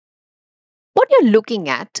What you're looking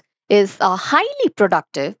at is a highly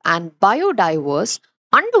productive and biodiverse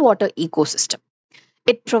underwater ecosystem.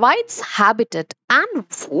 It provides habitat and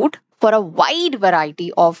food for a wide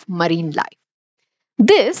variety of marine life.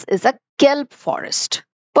 This is a kelp forest,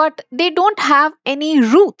 but they don't have any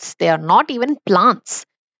roots. They are not even plants.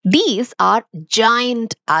 These are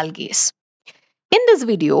giant algae. In this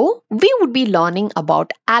video, we would be learning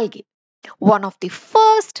about algae, one of the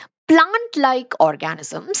first plant-like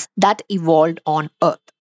organisms that evolved on Earth.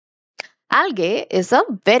 Algae is a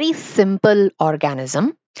very simple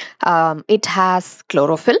organism. It has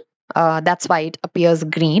chlorophyll, that's why it appears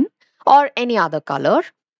green, or any other color.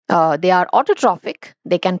 They are autotrophic,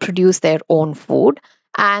 they can produce their own food,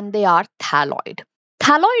 and they are thalloid.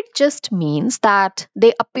 Thalloid just means that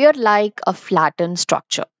they appear like a flattened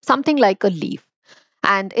structure, something like a leaf.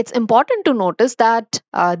 And it's important to notice that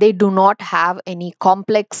they do not have any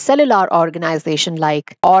complex cellular organization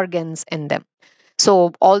like organs in them.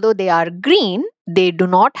 So, although they are green, they do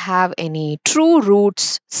not have any true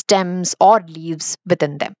roots, stems, or leaves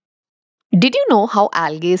within them. Did you know how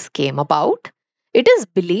algae came about? It is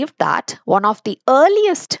believed that one of the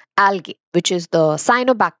earliest algae, which is the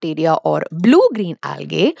cyanobacteria or blue green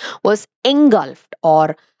algae, was engulfed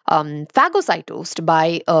or phagocytosed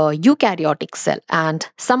by a eukaryotic cell, and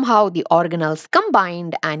somehow the organelles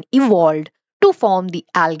combined and evolved to form the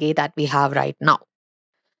algae that we have right now.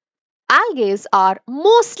 Algae are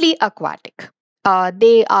mostly aquatic.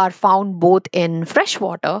 They are found both in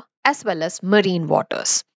freshwater as well as marine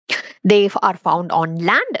waters. They are found on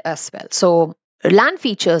land as well. So, land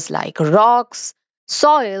features like rocks,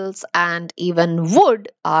 soils, and even wood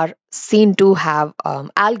are seen to have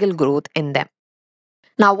algal growth in them.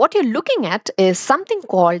 Now, what you're looking at is something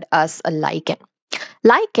called as a lichen.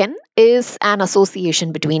 Lichen is an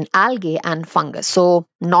association between algae and fungus. So,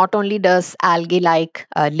 not only does algae like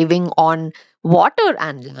living on water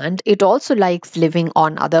and land, it also likes living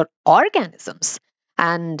on other organisms.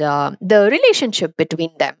 And the relationship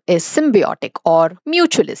between them is symbiotic or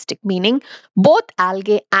mutualistic, meaning both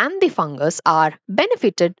algae and the fungus are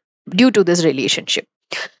benefited due to this relationship.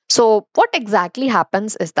 So, what exactly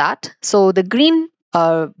happens is that the green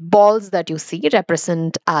balls that you see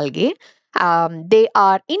represent algae. They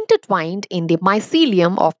are intertwined in the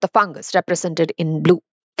mycelium of the fungus, represented in blue.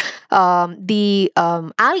 The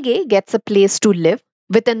algae gets a place to live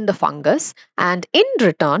within the fungus, and in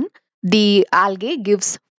return, the algae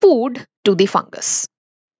gives food to the fungus.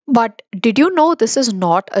 But did you know this is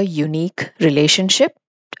not a unique relationship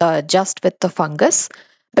just with the fungus?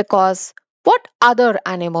 Because what other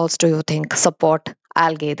animals do you think support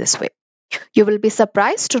algae this way? You will be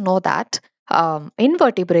surprised to know that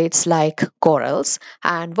invertebrates like corals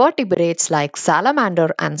and vertebrates like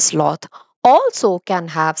salamander and sloth also can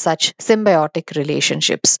have such symbiotic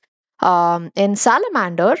relationships. In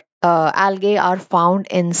salamander, algae are found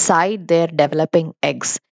inside their developing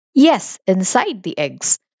eggs. Yes, inside the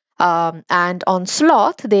eggs. And on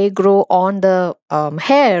sloth, they grow on the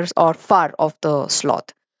hairs or fur of the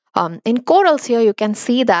sloth. In corals, here you can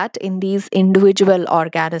see that in these individual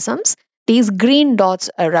organisms, these green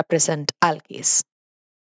dots represent algae.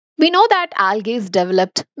 We know that algae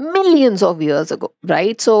developed millions of years ago,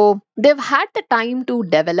 right? So they've had the time to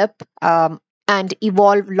develop and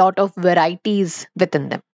evolve a lot of varieties within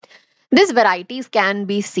them. These varieties can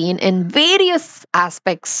be seen in various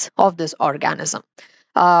aspects of this organism.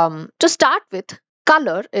 To start with,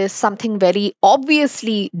 color is something very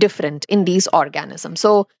obviously different in these organisms.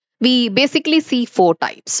 So we basically see four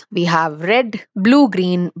types. We have red, blue,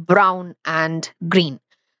 green, brown, and green.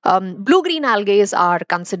 Blue green algae are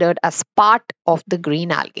considered as part of the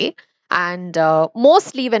green algae. And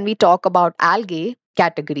mostly when we talk about algae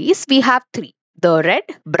categories, we have three: the red,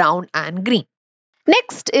 brown, and green.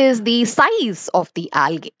 Next is the size of the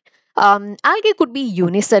algae. Algae could be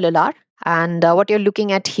unicellular, and what you're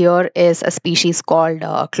looking at here is a species called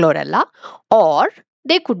chlorella, or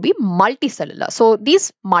they could be multicellular. So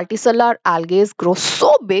these multicellular algae grow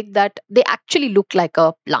so big that they actually look like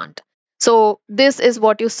a plant. So this is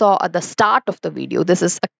what you saw at the start of the video. This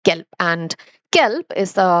is a kelp, and kelp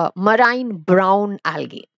is a marine brown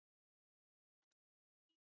algae.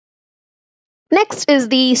 Next is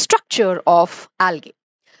the structure of algae.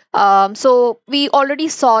 So we already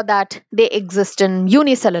saw that they exist in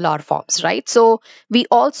unicellular forms, right? So we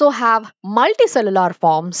also have multicellular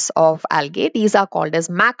forms of algae. These are called as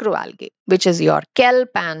macroalgae, which is your kelp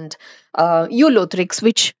and eulothrix,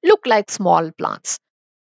 which look like small plants.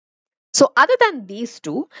 So other than these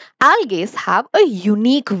two, algae have a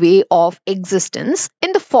unique way of existence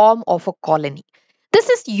in the form of a colony. This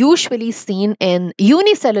is usually seen in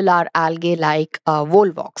unicellular algae like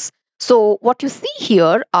volvox. So what you see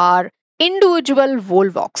here are individual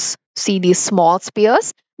volvox. See these small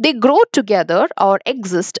spheres? They grow together or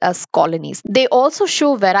exist as colonies. They also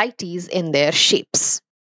show varieties in their shapes.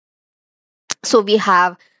 So we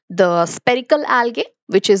have the spherical algae,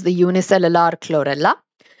 which is the unicellular chlorella.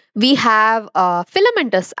 We have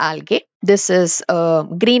filamentous algae. This is a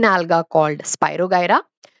green alga called Spirogyra.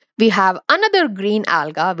 We have another green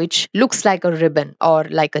alga which looks like a ribbon or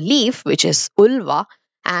like a leaf, which is ulva.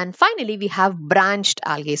 And finally, we have branched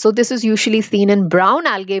algae. So this is usually seen in brown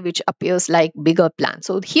algae, which appears like bigger plants.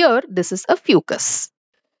 So here, this is a fucus.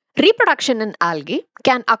 Reproduction in algae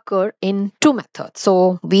can occur in two methods.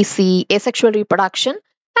 So we see asexual reproduction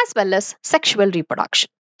as well as sexual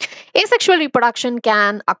reproduction. Asexual reproduction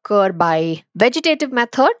can occur by vegetative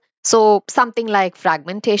method, so something like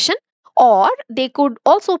fragmentation, or they could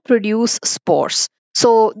also produce spores.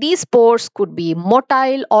 So these spores could be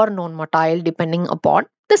motile or non-motile depending upon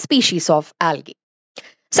the species of algae.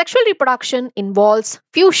 Sexual reproduction involves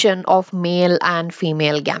fusion of male and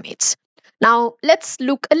female gametes. Now let's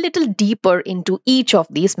look a little deeper into each of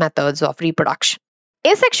these methods of reproduction.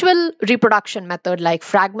 Asexual reproduction method like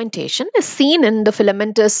fragmentation is seen in the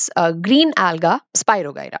filamentous green alga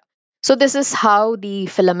Spirogyra. So this is how the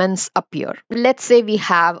filaments appear. Let's say we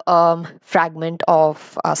have a fragment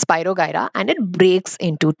of Spirogyra and it breaks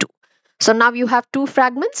into two. So now you have two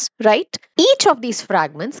fragments, right? Each of these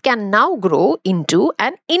fragments can now grow into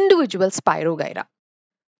an individual Spirogyra.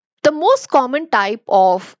 The most common type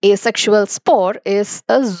of asexual spore is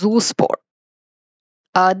a zoospore.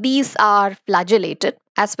 These are flagellated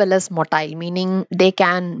as well as motile, meaning they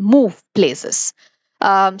can move places.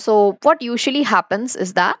 So what usually happens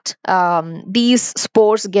is that these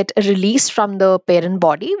spores get released from the parent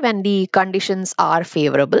body when the conditions are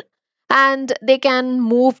favorable, and they can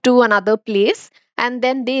move to another place and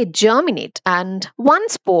then they germinate, and one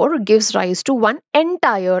spore gives rise to one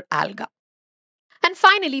entire alga. And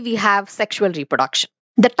finally, we have sexual reproduction.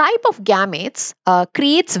 The type of gametes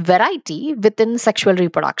creates variety within sexual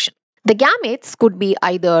reproduction. The gametes could be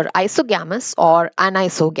either isogamous or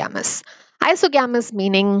anisogamous. Isogamous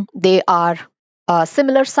meaning they are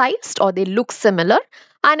similar sized or they look similar.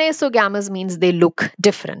 Anisogamous means they look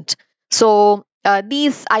different. So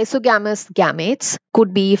these isogamous gametes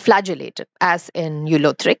could be flagellated, as in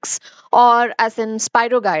Eulothrix, or as in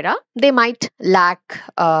Spirogyra, they might lack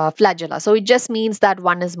flagella. So it just means that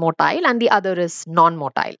one is motile and the other is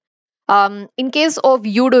non-motile. In case of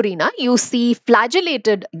Eudorina, you see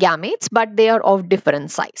flagellated gametes, but they are of different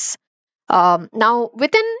size. Now,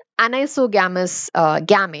 within anisogamous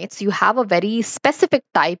gametes, you have a very specific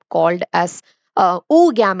type called as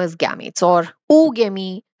oogamous gametes or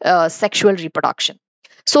oogamy sexual reproduction.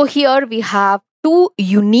 So here we have two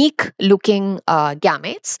unique looking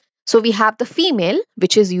gametes. So we have the female,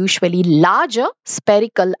 which is usually larger,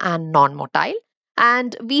 spherical and non-motile,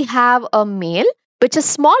 and we have a male, which is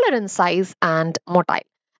smaller in size and motile.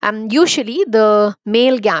 And usually the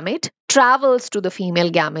male gamete travels to the female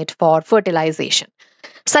gamete for fertilization.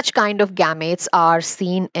 Such kind of gametes are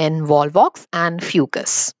seen in volvox and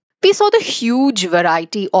fucus. We saw the huge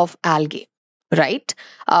variety of algae, right?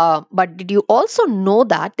 But did you also know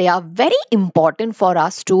that they are very important for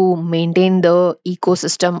us to maintain the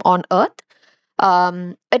ecosystem on Earth?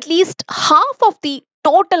 At least half of the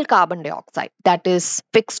total carbon dioxide that is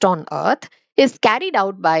fixed on Earth is carried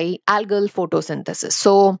out by algal photosynthesis.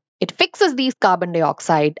 So it fixes these carbon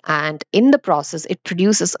dioxide, and in the process, it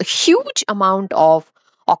produces a huge amount of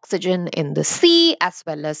oxygen in the sea as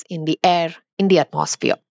well as in the air in the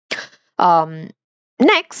atmosphere. Um,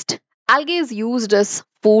 Next, algae is used as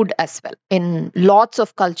food as well in lots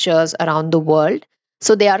of cultures around the world.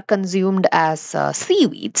 So they are consumed as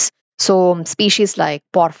seaweeds. So species like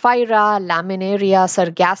Porphyra, Laminaria,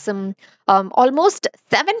 Sargassum, almost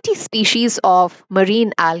 70 species of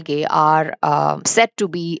marine algae are said to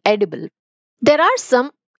be edible. There are some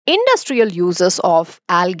industrial uses of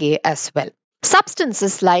algae as well.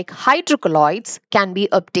 Substances like hydrocolloids can be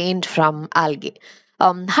obtained from algae.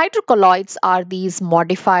 Hydrocolloids are these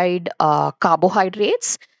modified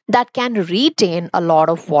carbohydrates that can retain a lot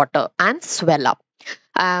of water and swell up.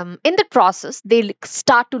 In the process, they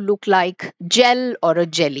start to look like gel or a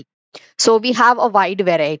jelly. So we have a wide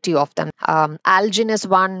variety of them. Algin is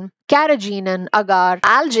one, carrageenan, agar.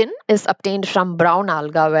 Algin is obtained from brown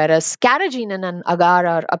alga, whereas carrageenan and agar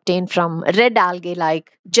are obtained from red algae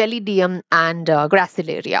like Gelidium and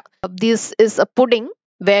Gracilaria. This is a pudding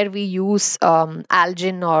where we use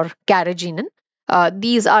algin or carrageenan.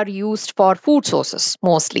 These are used for food sources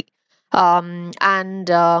mostly. And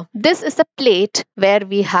this is a plate where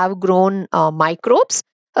we have grown microbes.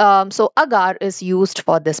 So agar is used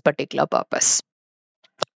for this particular purpose.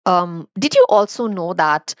 Did you also know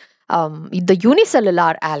that the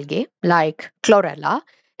unicellular algae, like chlorella,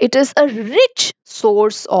 it is a rich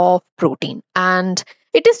source of protein and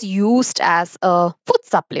it is used as a food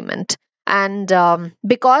supplement. And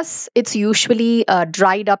because it's usually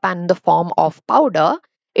dried up and in the form of powder,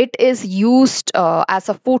 it is used as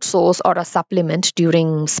a food source or a supplement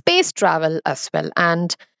during space travel as well.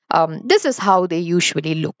 And this is how they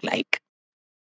usually look like.